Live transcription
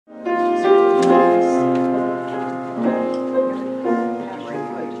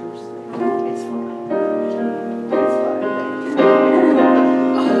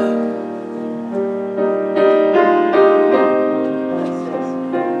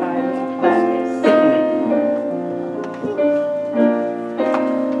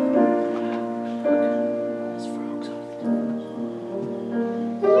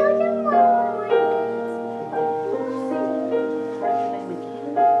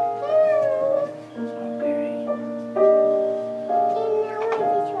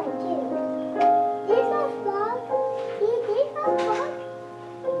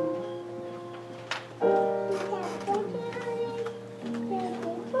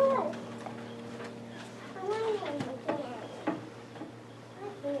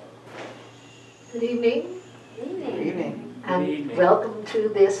Good evening. Good evening. And welcome to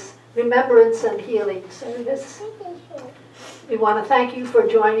this Remembrance and Healing service. We want to thank you for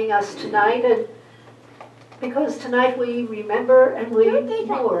joining us tonight, and because tonight we remember and we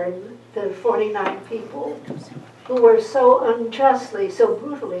mourn the 49 people who were so unjustly, so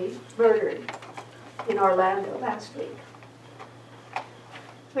brutally murdered in Orlando last week.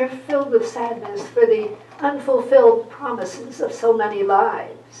 We're filled with sadness for the unfulfilled promises of so many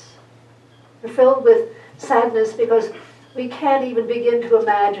lives. We're filled with sadness because we can't even begin to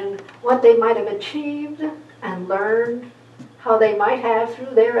imagine what they might have achieved and learned, how they might have,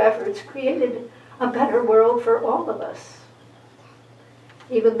 through their efforts, created a better world for all of us.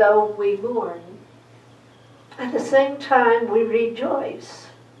 Even though we mourn, at the same time we rejoice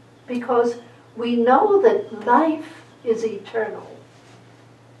because we know that life is eternal.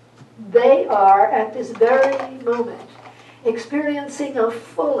 They are, at this very moment, experiencing a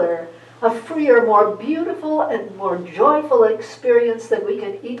fuller, a freer, more beautiful, and more joyful experience than we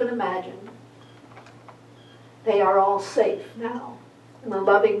can even imagine. They are all safe now in the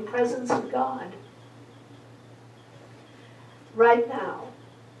loving presence of God. Right now,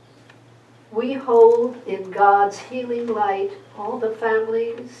 we hold in God's healing light all the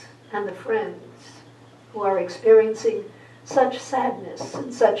families and the friends who are experiencing such sadness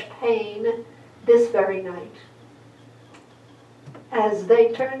and such pain this very night. As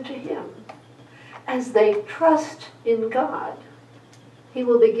they turn to Him, as they trust in God, He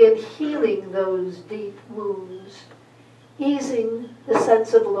will begin healing those deep wounds, easing the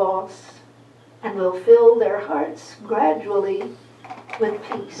sense of loss, and will fill their hearts gradually with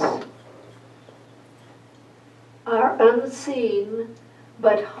peace. Our unseen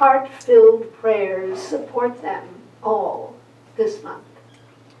but heart-filled prayers support them all this month,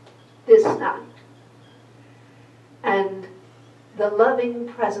 this night. And the loving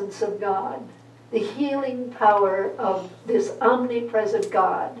presence of God, the healing power of this omnipresent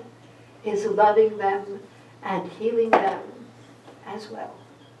God is loving them and healing them as well.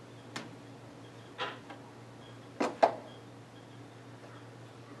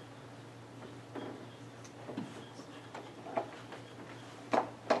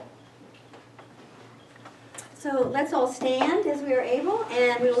 So let's all stand as we are able,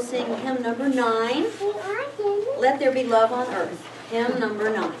 and we will sing hymn number 9, Let There Be Love on Earth. Hymn number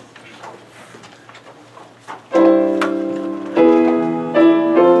 9.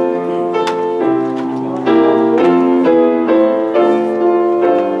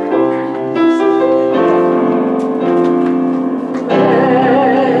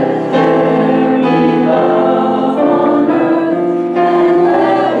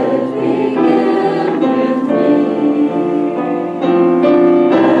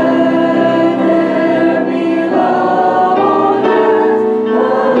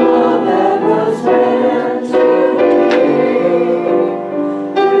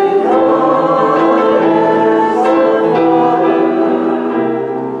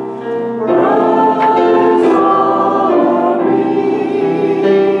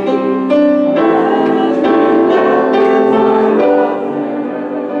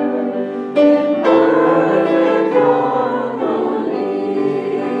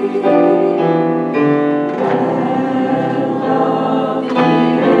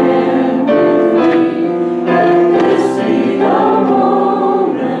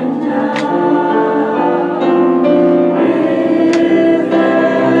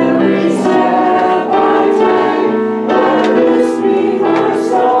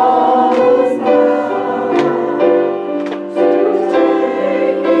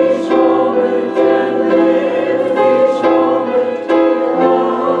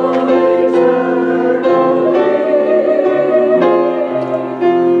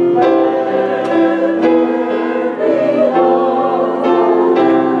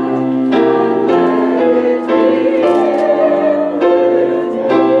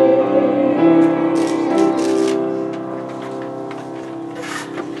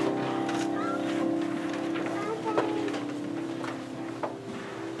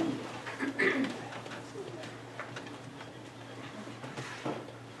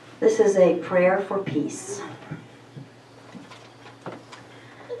 This is a prayer for peace.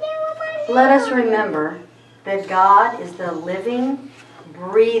 Let us remember that God is the living,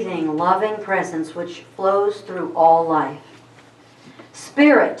 breathing, loving presence which flows through all life.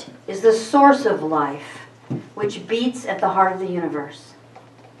 Spirit is the source of life, which beats at the heart of the universe.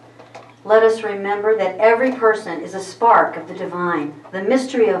 Let us remember that every person is a spark of the divine, the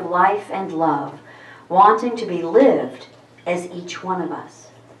mystery of life and love, wanting to be lived as each one of us.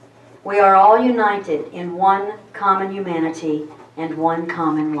 We are all united in one common humanity and one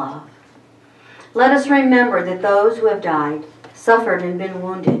common love. Let us remember that those who have died, suffered, and been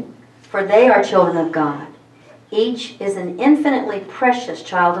wounded, for they are children of God. Each is an infinitely precious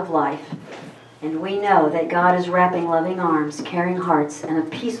child of life, and we know that God is wrapping loving arms, caring hearts, and a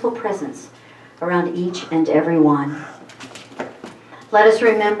peaceful presence around each and every one. Let us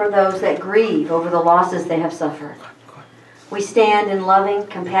remember those that grieve over the losses they have suffered. We stand in loving,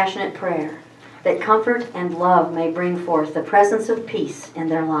 compassionate prayer that comfort and love may bring forth the presence of peace in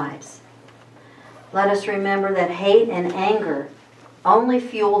their lives. Let us remember that hate and anger only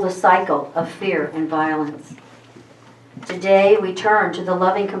fuel the cycle of fear and violence. Today we turn to the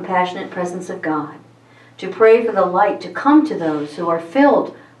loving, compassionate presence of God to pray for the light to come to those who are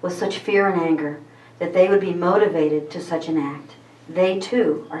filled with such fear and anger, that they would be motivated to such an act. They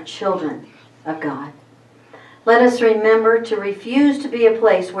too are children of God. Let us remember to refuse to be a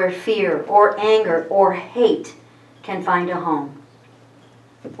place where fear or anger or hate can find a home.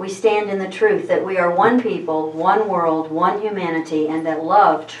 We stand in the truth that we are one people, one world, one humanity, and that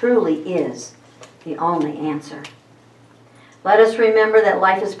love truly is the only answer. Let us remember that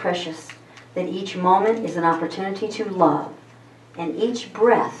life is precious, that each moment is an opportunity to love, and each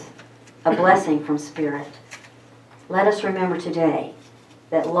breath a blessing from Spirit. Let us remember today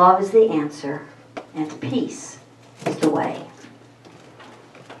that love is the answer and peace is the way.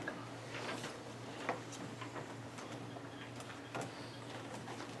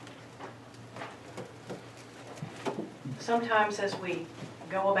 Sometimes as we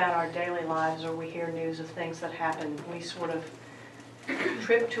go about our daily lives or we hear news of things that happen, we sort of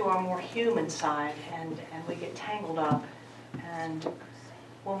trip to our more human side and we get tangled up. And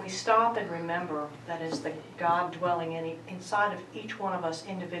when we stop and remember that is the God dwelling inside of each one of us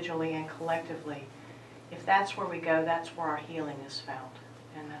individually and collectively, if that's where we go, that's where our healing is found.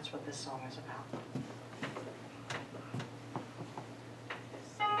 And that's what this song is about.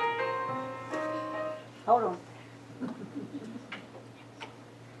 Hold on.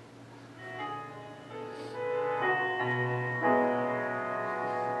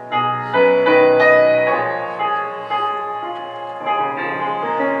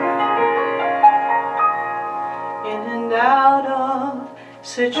 In and out of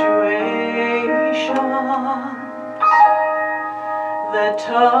situations that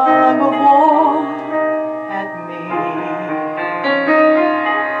tug of war at me.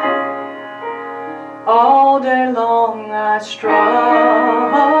 All day long I struggled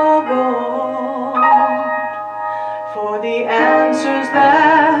for the answers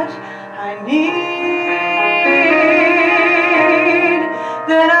that I need.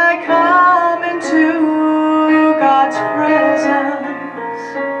 Then I come into God's presence.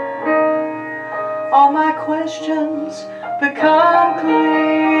 All my questions become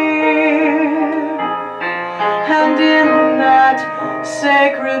clear, and in that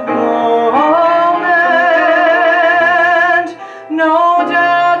sacred moment, no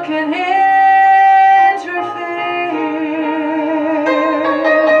doubt can interfere.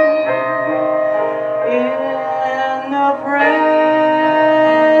 In the presence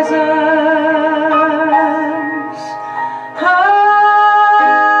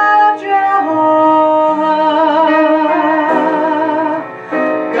of Jehovah,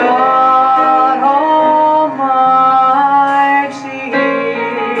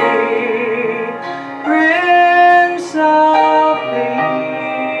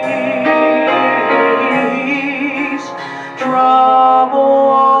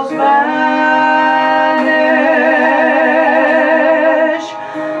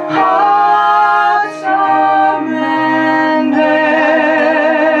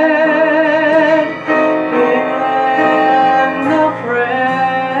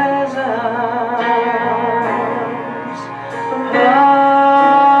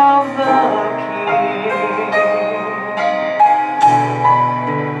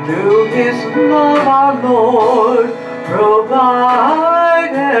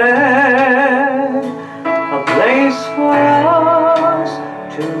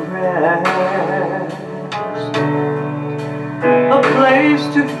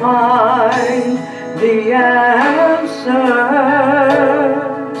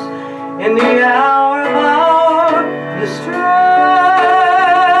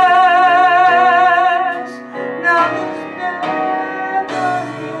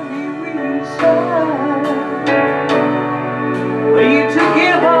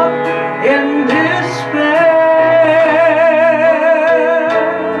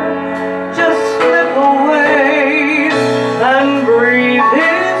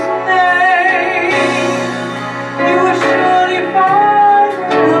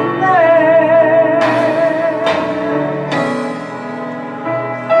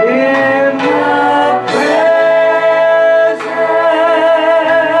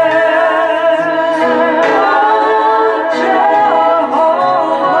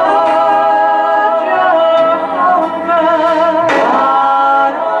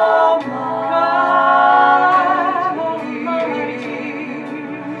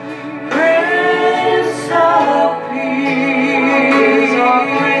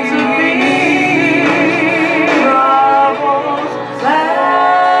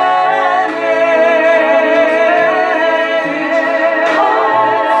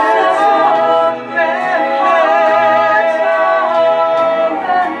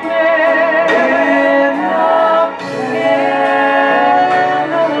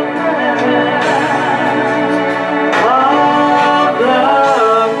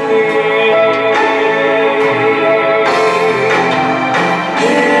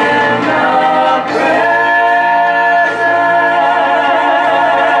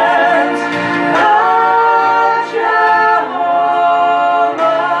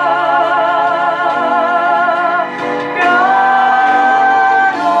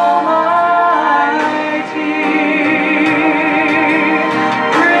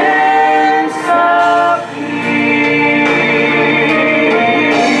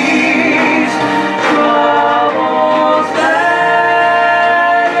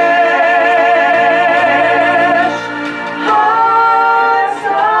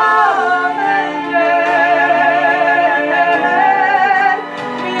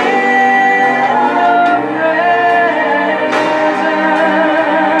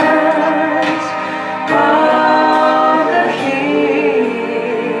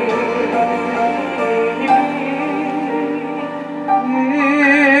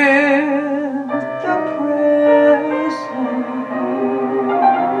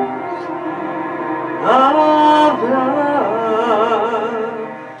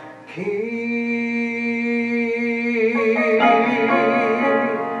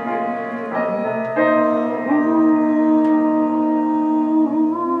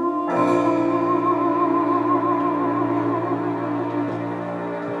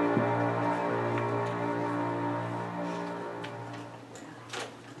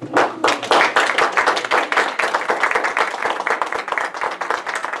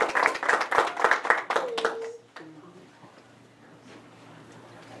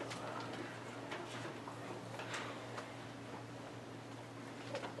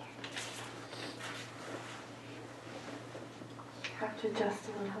 just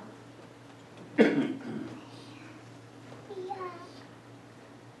a little.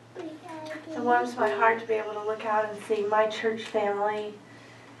 It warms my heart to be able to look out and see my church family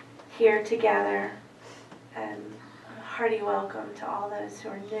here together. And a hearty welcome to all those who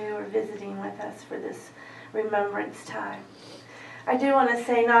are new or visiting with us for this remembrance time. I do want to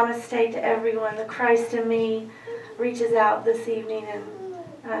say namaste to everyone. The Christ in me reaches out this evening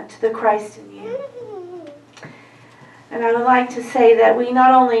and to the Christ in you. And I would like to say that we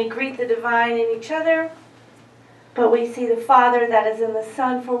not only greet the divine in each other, but we see the Father that is in the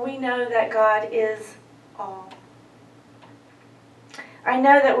Son, for we know that God is all. I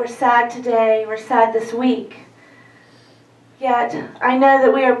know that we're sad today, we're sad this week, yet I know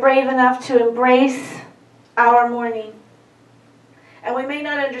that we are brave enough to embrace our mourning. And we may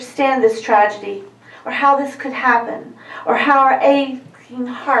not understand this tragedy, or how this could happen, or how our aching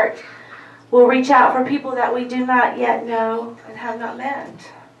heart will reach out for people that we do not yet know and have not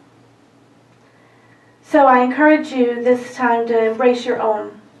met. So I encourage you this time to embrace your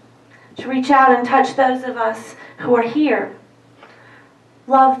own, to reach out and touch those of us who are here.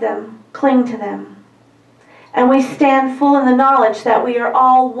 Love them, cling to them. And we stand full in the knowledge that we are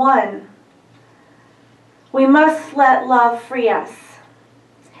all one. We must let love free us.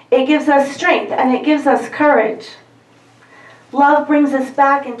 It gives us strength and it gives us courage. Love brings us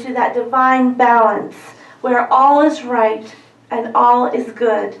back into that divine balance where all is right and all is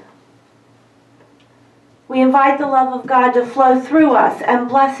good. We invite the love of God to flow through us and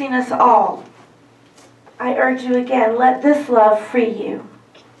blessing us all. I urge you again, let this love free you.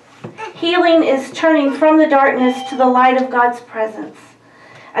 Healing is turning from the darkness to the light of God's presence.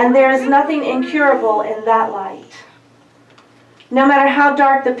 And there is nothing incurable in that light. No matter how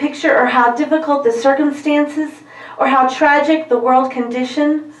dark the picture or how difficult the circumstances or how tragic the world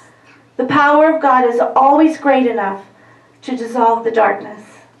condition, the power of God is always great enough to dissolve the darkness.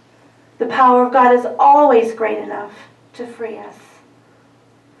 The power of God is always great enough to free us.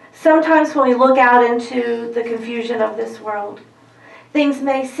 Sometimes when we look out into the confusion of this world, things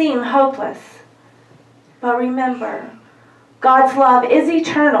may seem hopeless. But remember, God's love is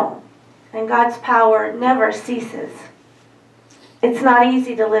eternal, and God's power never ceases. It's not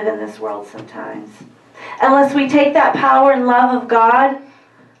easy to live in this world sometimes, unless we take that power and love of God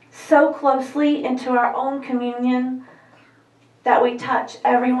so closely into our own communion that we touch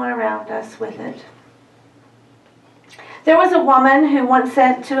everyone around us with it. There was a woman who once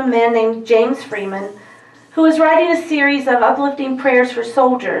sent to a man named James Freeman, who was writing a series of uplifting prayers for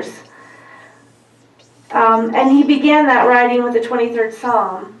soldiers. And he began that writing with the 23rd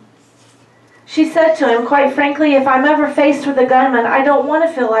Psalm. She said to him, quite frankly, if I'm ever faced with a gunman, I don't want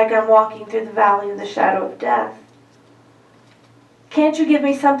to feel like I'm walking through the valley of the shadow of death. Can't you give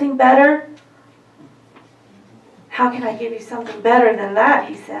me something better? How can I give you something better than that,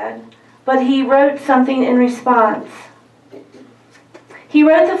 he said. But he wrote something in response. He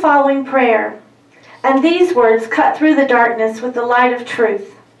wrote the following prayer, and these words cut through the darkness with the light of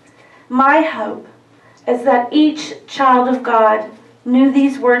truth. My hope is that each child of God knew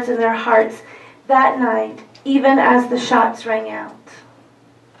these words in their hearts that night, even as the shots rang out.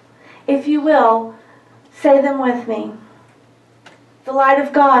 If you will, say them with me. The light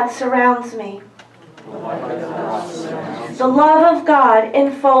of God surrounds me. The love of God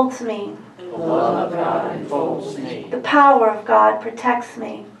enfolds me. The love of God enfolds me. The power of God protects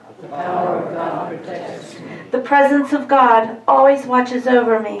me. The power of God protects me. The presence of God always watches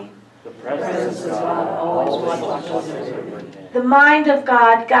over me. The presence of God always watches over me. The mind of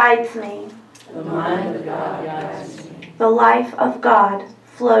God guides me. The mind of God guides me. The life of God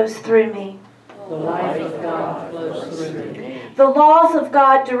flows through me. The life of God flows through me. The laws of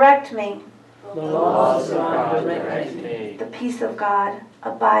God direct me. The laws of God direct me. The peace of God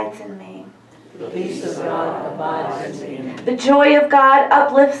abides in me. The peace of God abides in me. The joy of God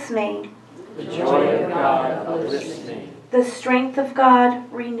uplifts me. The joy of God uplifts me. The strength of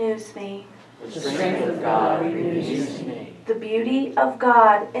God renews me. The strength of God renews me. The beauty of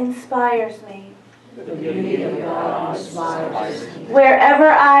God inspires me. The beauty of God inspires me. Wherever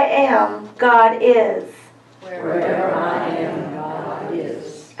I am, God is. Wherever I am, God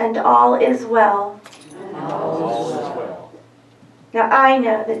is. And all is well. And all is well. Now I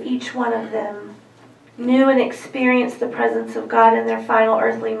know that each one of them knew and experienced the presence of God in their final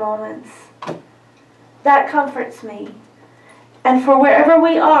earthly moments. That comforts me. And for wherever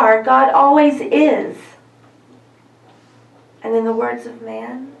we are, God always is. And in the words of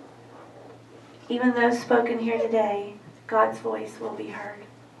man, even those spoken here today, God's voice will be heard.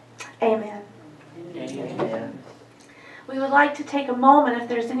 Amen. Amen. We would like to take a moment, if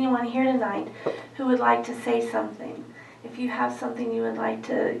there's anyone here tonight who would like to say something. If If you have something you would like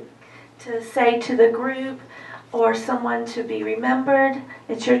to say to the group or someone to be remembered,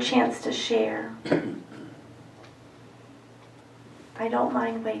 it's your chance to share. I don't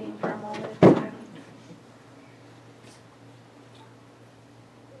mind waiting for a moment of silence.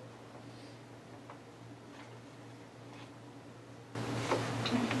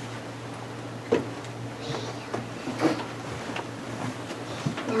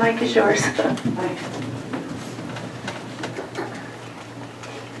 The mic is yours.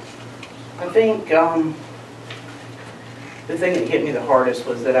 I think the thing that hit me the hardest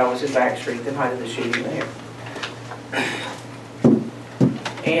was that I was in Backstreet the night of the shooting there.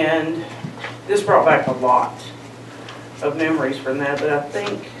 And this brought back a lot of memories from that, but I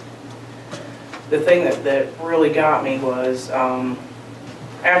think the thing that really got me was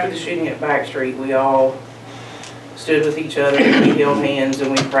after the shooting at Backstreet, we all stood with each other and we held hands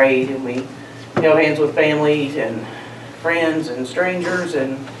and we prayed and we held hands with families and friends and strangers,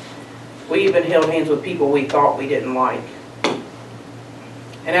 and we even held hands with people we thought we didn't like.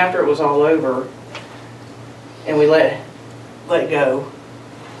 And after it was all over and we let go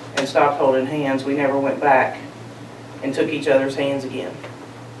and stopped holding hands, we never went back and took each other's hands again.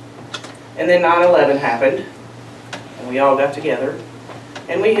 And then 9/11 happened, and we all got together,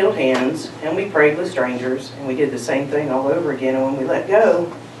 and we held hands, and we prayed with strangers, and we did the same thing all over again, and when we let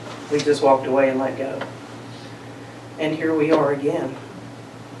go, we just walked away and let go. And here we are again.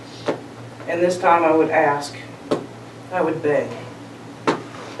 And this time I would ask, I would beg,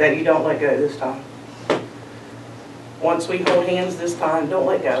 that you don't let go this time. Once we hold hands this time, don't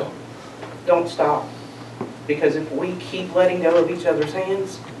let go. Don't stop. Because if we keep letting go of each other's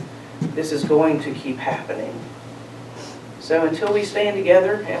hands, this is going to keep happening. So until we stand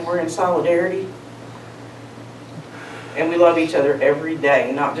together and we're in solidarity, and we love each other every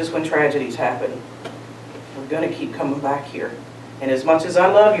day, not just when tragedies happen, we're going to keep coming back here. And as much as I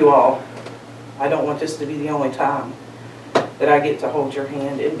love you all, I don't want this to be the only time that I get to hold your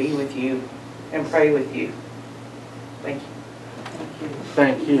hand and be with you and pray with you. Thank you.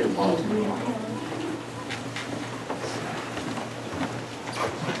 Thank you, Mom.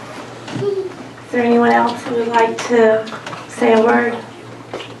 Is there anyone else who would like to say a word?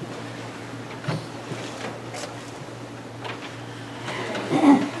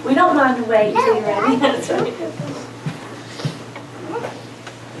 We don't mind waiting until you're ready.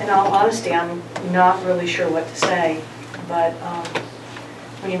 In all honesty, I'm not really sure what to say, but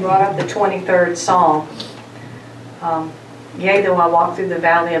when you brought up the 23rd Psalm, yea, though I walk through the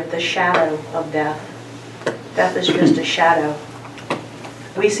valley of the shadow of death, death is just a shadow.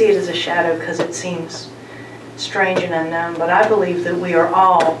 We see it as a shadow because it seems strange and unknown, but I believe that we are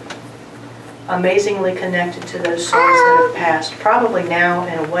all amazingly connected to those souls that have passed, probably now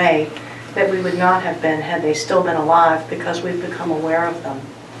in a way that we would not have been had they still been alive, because we've become aware of them.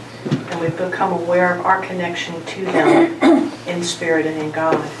 And we've become aware of our connection to them in spirit and in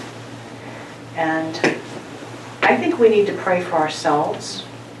God. And I think we need to pray for ourselves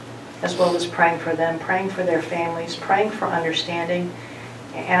as well as praying for them, praying for their families, praying for understanding.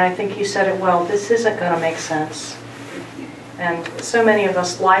 And I think you said it well, this isn't going to make sense. And so many of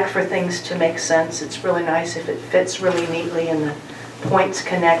us like for things to make sense. It's really nice if it fits really neatly and the points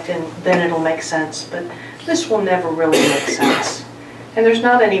connect, and then it'll make sense. But this will never really make sense. And there's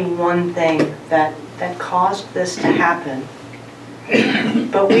not any one thing that caused this to happen.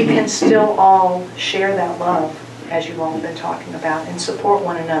 But we can still all share that love, as you've all been talking about, and support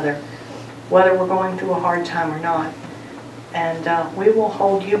one another, whether we're going through a hard time or not. And we will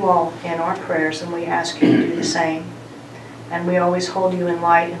hold you all in our prayers, and we ask you to do the same. And we always hold you in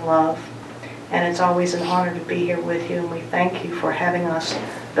light and love. And it's always an honor to be here with you, and we thank you for having us.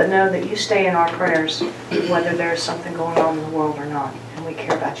 But know that you stay in our prayers, whether there's something going on in the world or not. And we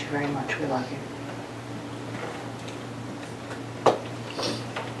care about you very much. We love you.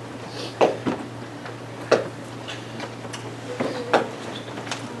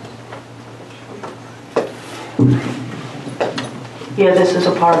 Yeah, this is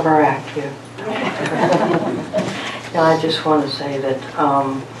a part of our act here. Now, I just want to say that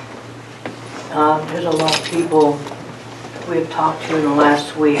there's a lot of people we've talked to in the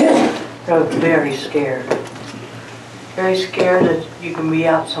last week that are very scared. Very scared that you can be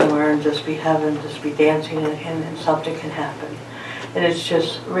out somewhere and just be having, just be dancing and something can happen. And it's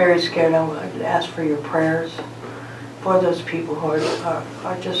just very scared. I would ask for your prayers for those people who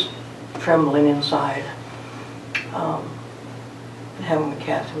are just trembling inside. Having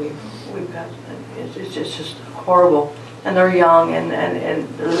Kathy, we've got, it's just horrible. And they're young and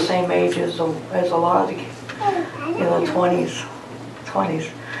they're the same age as a lot of the kids, 20s,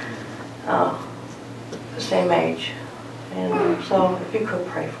 the same age. And so if you could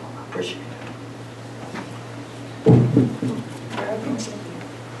pray for them, I appreciate it.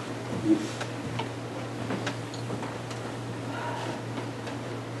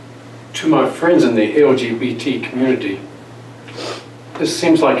 To my friends in the LGBT community, this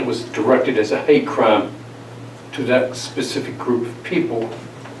seems like it was directed as a hate crime to that specific group of people.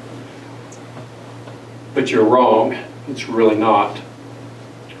 But you're wrong. It's really not.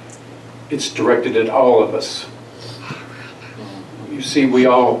 It's directed at all of us. You see, we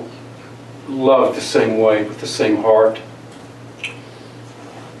all love the same way with the same heart.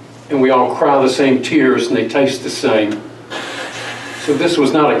 And we all cry the same tears and they taste the same. So this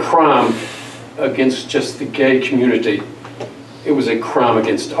was not a crime against just the gay community. It was a crime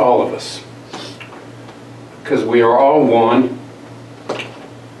against all of us. Because we are all one.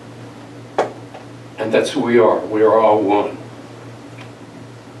 And that's who we are. We are all one.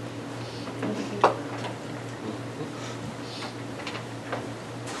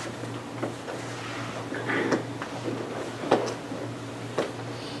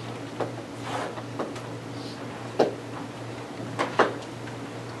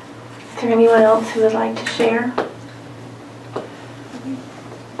 Is there anyone else who would like to share?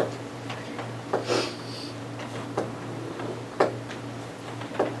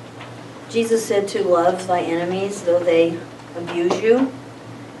 Jesus said to love thy enemies though they abuse you.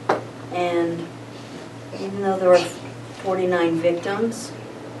 And even though there were 49 victims,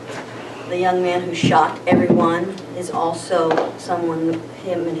 the young man who shot everyone is also someone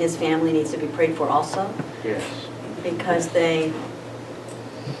him and his family needs to be prayed for also. Yes. Because they're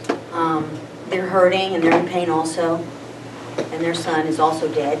hurting and they're in pain also. And their son is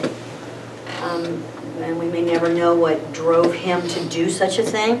also dead. And we may never know what drove him to do such a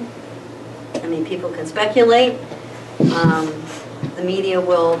thing. I mean, people can speculate. The media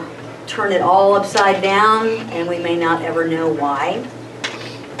will turn it all upside down, and we may not ever know why.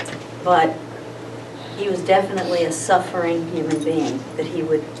 But he was definitely a suffering human being, that he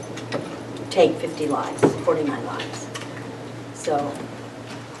would take 50 lives, 49 lives. So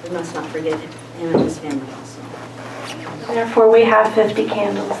we must not forget him and his family also. Therefore, we have 50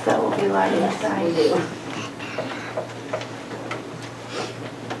 candles that will be lighted Yes, tonight. we do.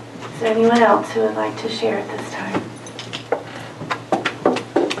 Is there anyone else who would like to share at this time?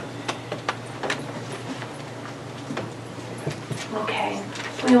 Okay.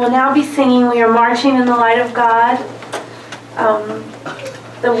 We will now be singing "We Are Marching in the Light of God."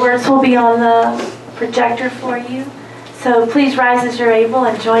 The words will be on the projector for you. So please rise as you're able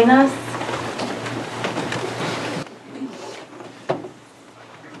and join us.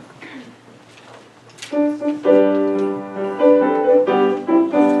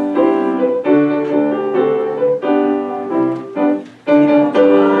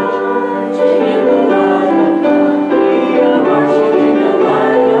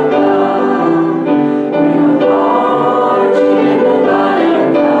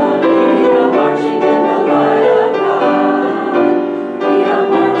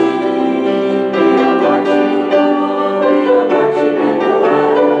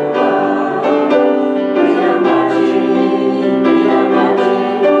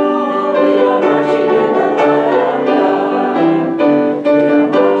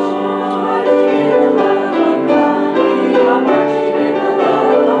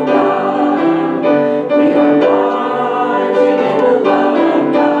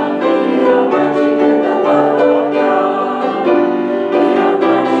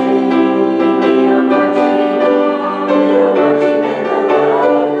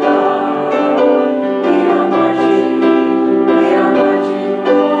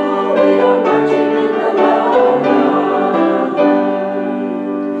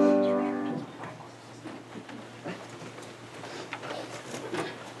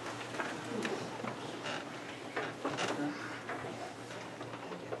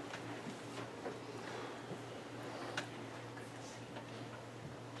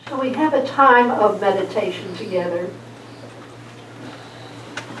 So we have a time of meditation together.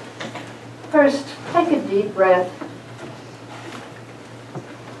 First, take a deep breath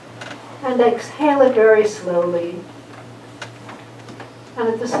and exhale it very slowly. And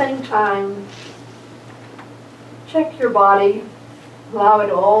at the same time, check your body, allow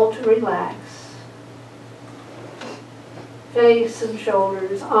it all to relax. Face and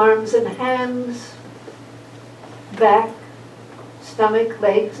shoulders, arms and hands, back, stomach,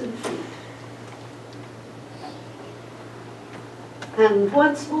 legs, and feet. And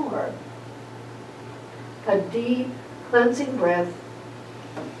once more, a deep cleansing breath.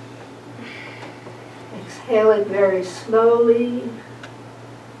 Exhale it very slowly.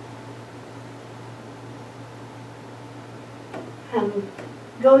 and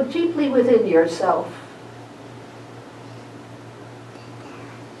go deeply within yourself.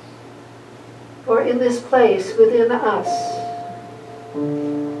 For in this place within us,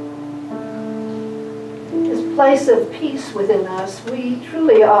 this place of peace within us, we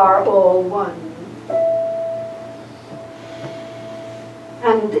truly are all one.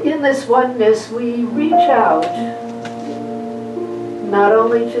 And in this oneness, we reach out, not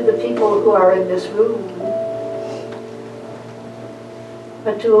only to the people who are in this room,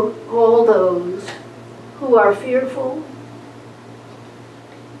 but to all those who are fearful,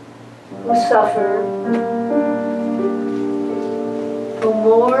 who suffer, who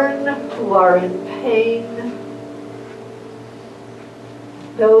mourn, who are in pain,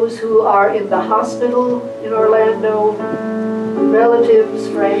 those who are in the hospital in Orlando, relatives,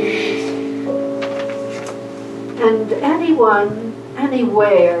 friends, and anyone,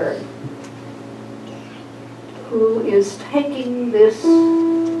 anywhere who is taking this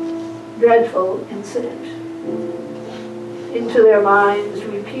dreadful incident into their minds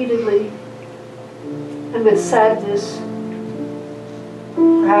repeatedly and with sadness,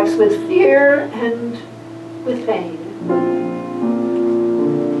 perhaps with fear and with pain.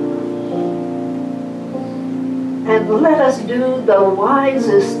 And let us do the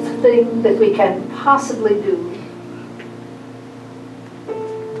wisest thing that we can possibly do.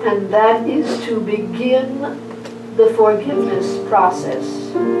 And that is to begin the forgiveness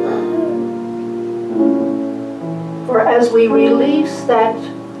process. For as we release that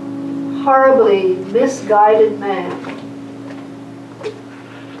horribly misguided man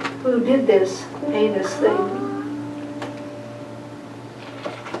who did this heinous thing,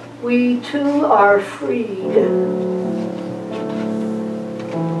 we too are freed.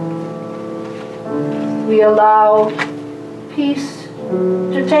 We allow peace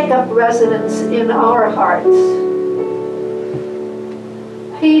to take up residence in our hearts.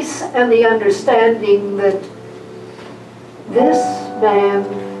 Peace and the understanding that this man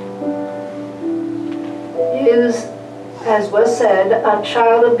is, as was said, a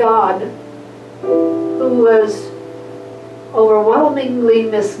child of God who was overwhelmingly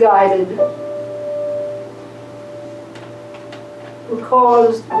misguided, who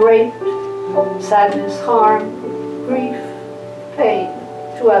caused great sadness, harm, grief, pain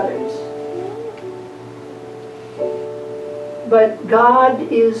to others. But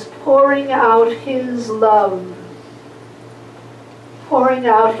God is pouring out His love, pouring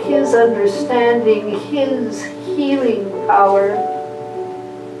out His understanding, His healing power,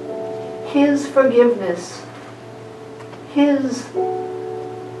 His forgiveness, His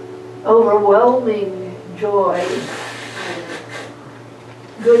overwhelming joy,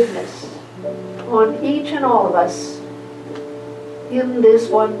 goodness on each and all of us in this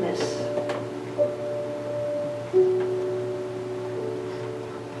oneness.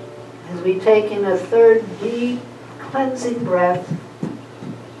 As we take in a third deep cleansing breath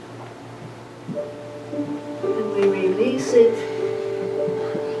and we release it,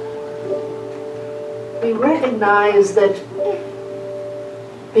 we recognize that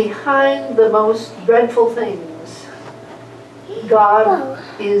behind the most dreadful things, God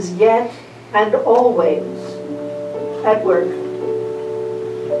is yet and always at work.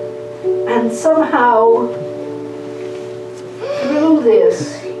 And somehow, through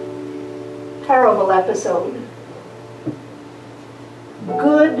this terrible episode,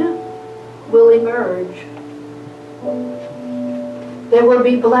 good will emerge. There will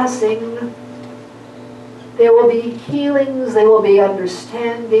be blessing. There will be healings, there will be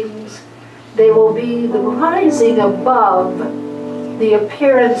understandings, there will be the rising above the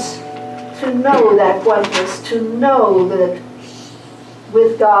appearance to know that oneness, to know that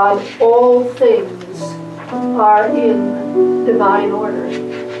with God all things are in divine order.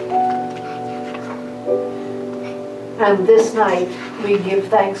 And this night we give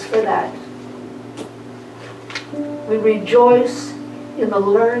thanks for that. We rejoice in the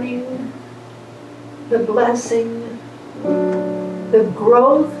learning, the blessing, the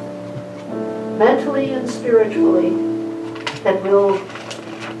growth, mentally and spiritually, that will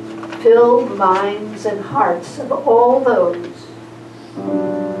fill the minds and hearts of all those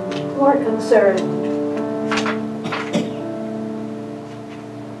who are concerned.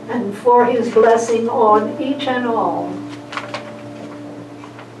 And for His blessing on each and all,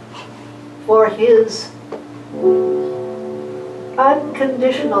 for His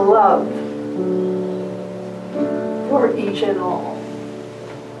unconditional love for each and all,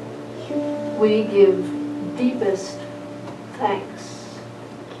 we give deepest thanks.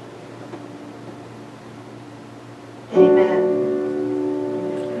 Amen.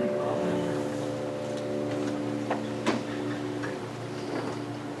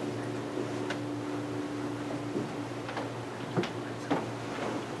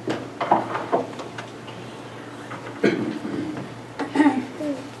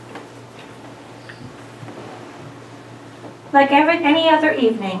 Like any other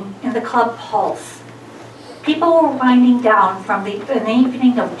evening in the club Pulse, people were winding down from an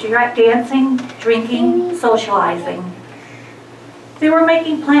evening of dancing, drinking, socializing. They were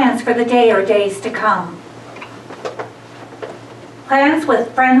making plans for the day or days to come. Plans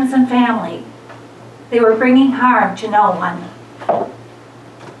with friends and family. They were bringing harm to no one.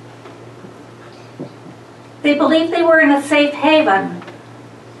 They believed they were in a safe haven.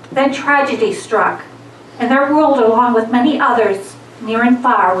 Then tragedy struck, and their world, along with many others, near and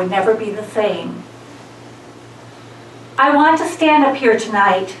far, would never be the same. I want to stand up here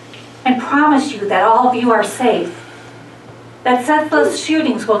tonight and promise you that all of you are safe, that senseless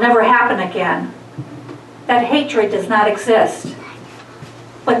shootings will never happen again, that hatred does not exist.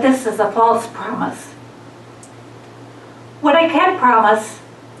 But this is a false promise. What I can promise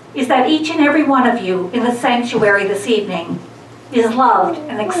is that each and every one of you in the sanctuary this evening is loved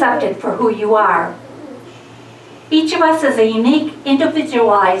and accepted for who you are. Each of us is a unique,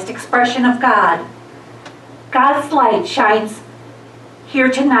 individualized expression of God. God's light shines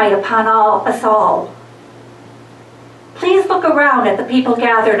here tonight upon us all. Please look around at the people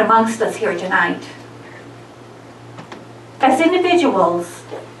gathered amongst us here tonight. As individuals,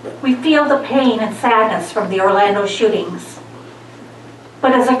 we feel the pain and sadness from the Orlando shootings.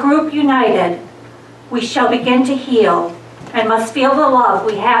 But as a group united, we shall begin to heal and must feel the love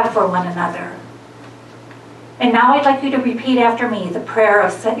we have for one another. And now I'd like you to repeat after me the prayer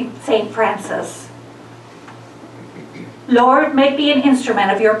of St. Francis. Lord, make me an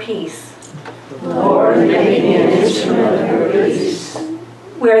instrument of your peace. Lord, make me an instrument of your peace.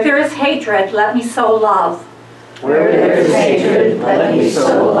 Where there is hatred, let me sow love. Where there is hatred, let me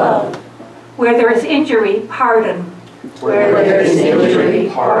sow love. Where there is injury, pardon. Where there is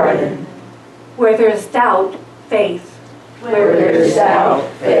injury, pardon. Where there is doubt, faith. Where there is doubt,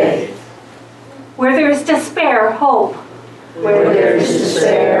 faith. Where there is despair, hope. Where there is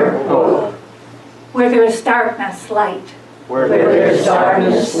despair, hope. Where there is darkness, light. Where there is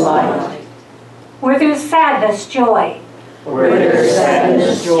darkness, light. Where there is sadness, joy. Where there is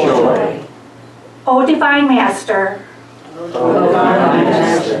sadness, joy. O Divine Master, O Divine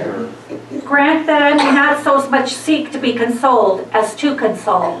Master, grant that I may not so much seek to be consoled as to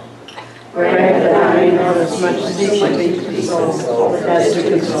console. grant that I may not as much seek to be consoled as to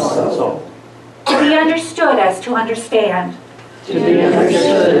console. To be understood as to understand. To be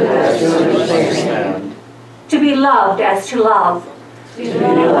understood as to understand. To be loved as to love. To be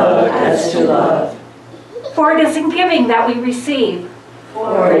loved as to love. For it is in giving that we receive.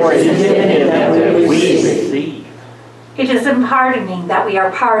 For it is in giving that we receive. It is in pardoning that we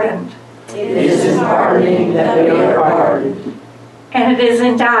are pardoned. It is in pardoning that we are pardoned. And it is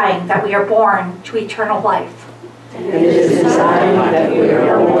in dying that we are born to eternal life. It is in dying that we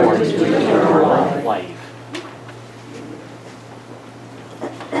are born to eternal life.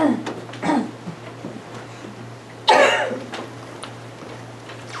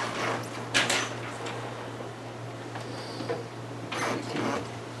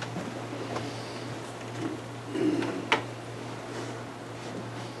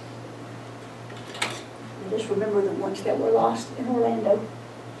 Just remember the ones that were lost in Orlando.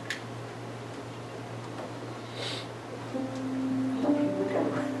 Hope you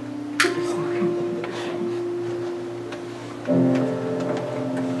recover.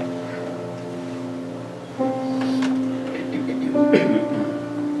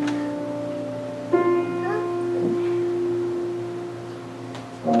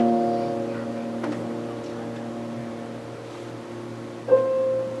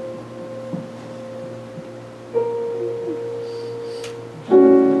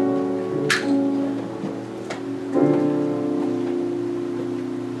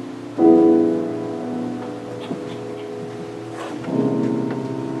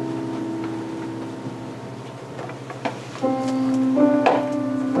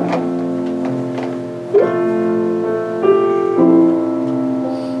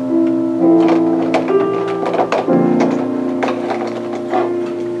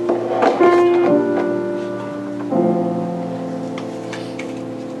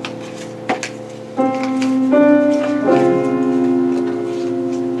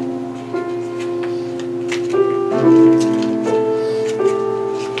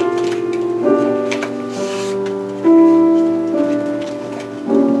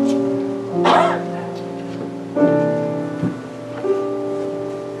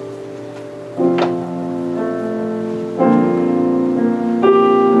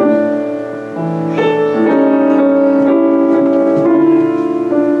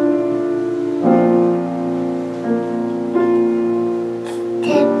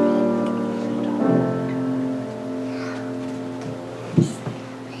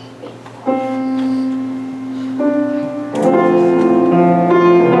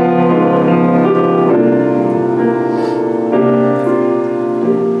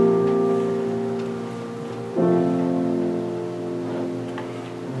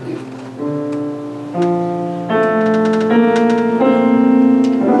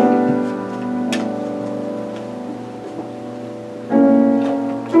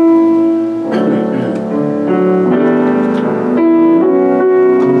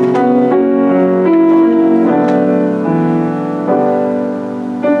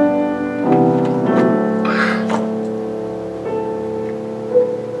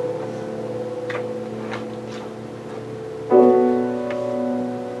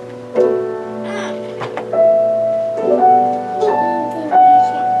 I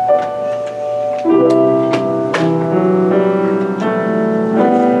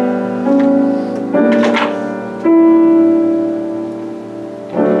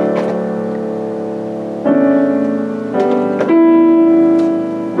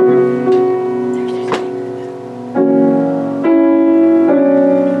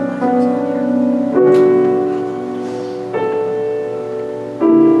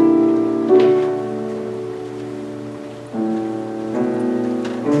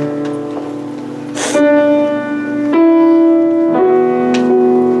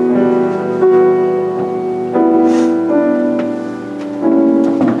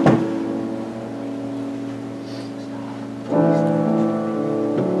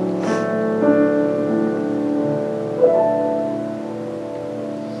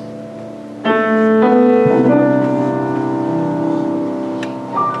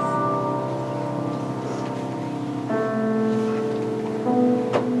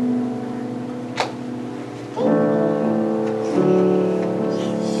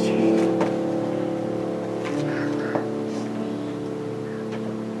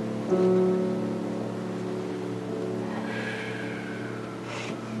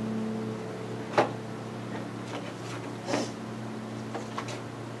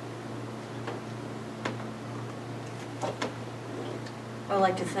would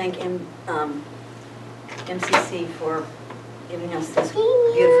like to thank MCC for giving us this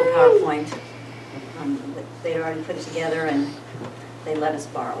beautiful PowerPoint. They'd already put it together and they let us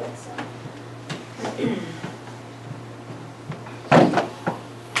borrow it.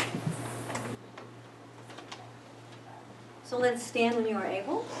 So let's stand when you are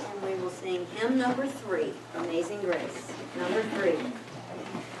able, and we will sing hymn number 3, Amazing Grace. Number 3.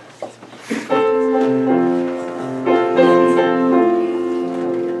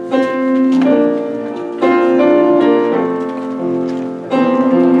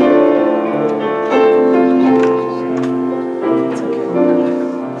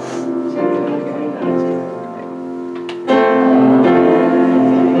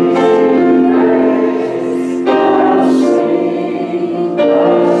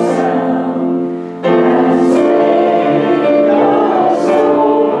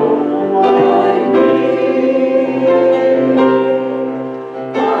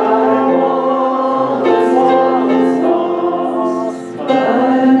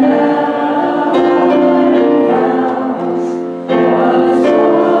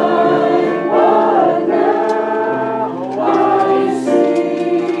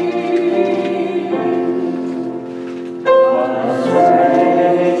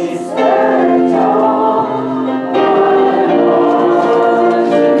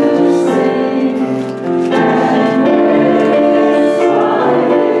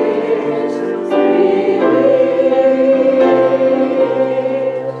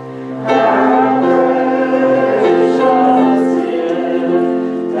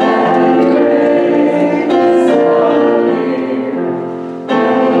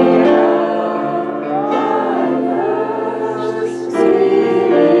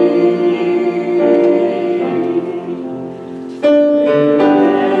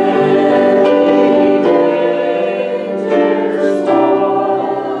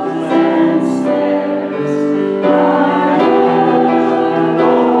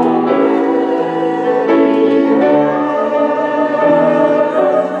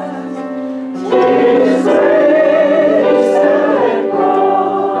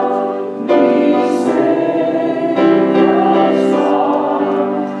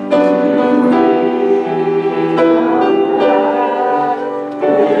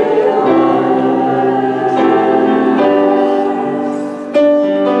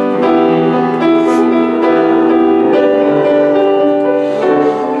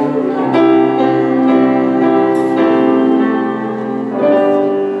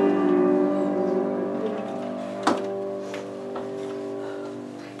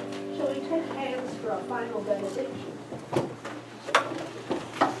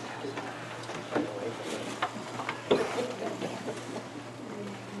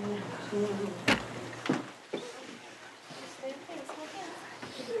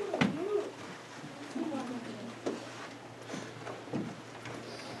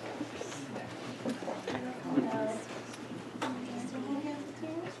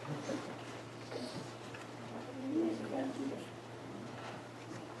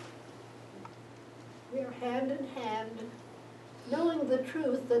 We are hand in hand, knowing the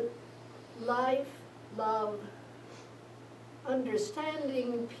truth that life, love,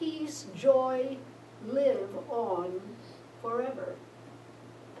 understanding, peace, joy live on forever.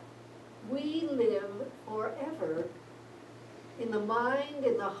 in the mind,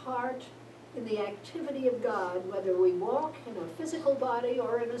 in the heart, in the activity of God, whether we walk in a physical body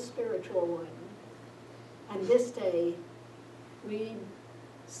or in a spiritual one. And this day, we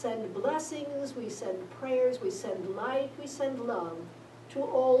send blessings, we send prayers, we send light, we send love to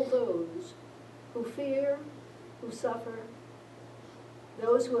all those who fear, who suffer,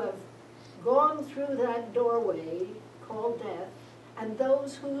 those who have gone through that doorway called death, and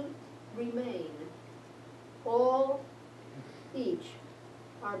those who remain. All, each,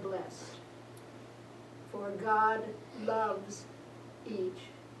 are blessed. For God loves each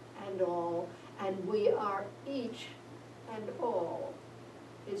and all, and we are each and all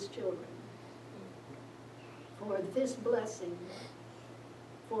His children. For this blessing,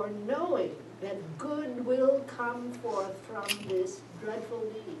 for knowing that good will come forth from this dreadful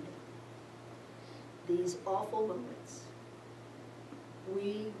need, these awful moments,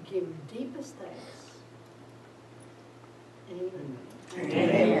 we give deepest thanks. Amen.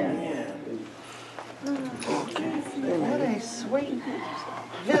 Amen. What a sweet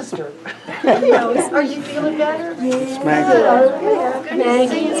visitor. Are you feeling better? It's Good. Good to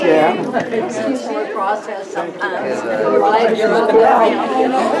see you. Excuse me, process sometimes.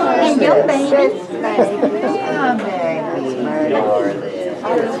 And your baby.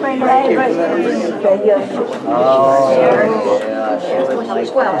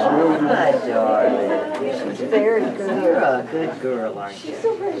 Very good. You're a good girl, aren't you? She's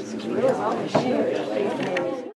so very sweet.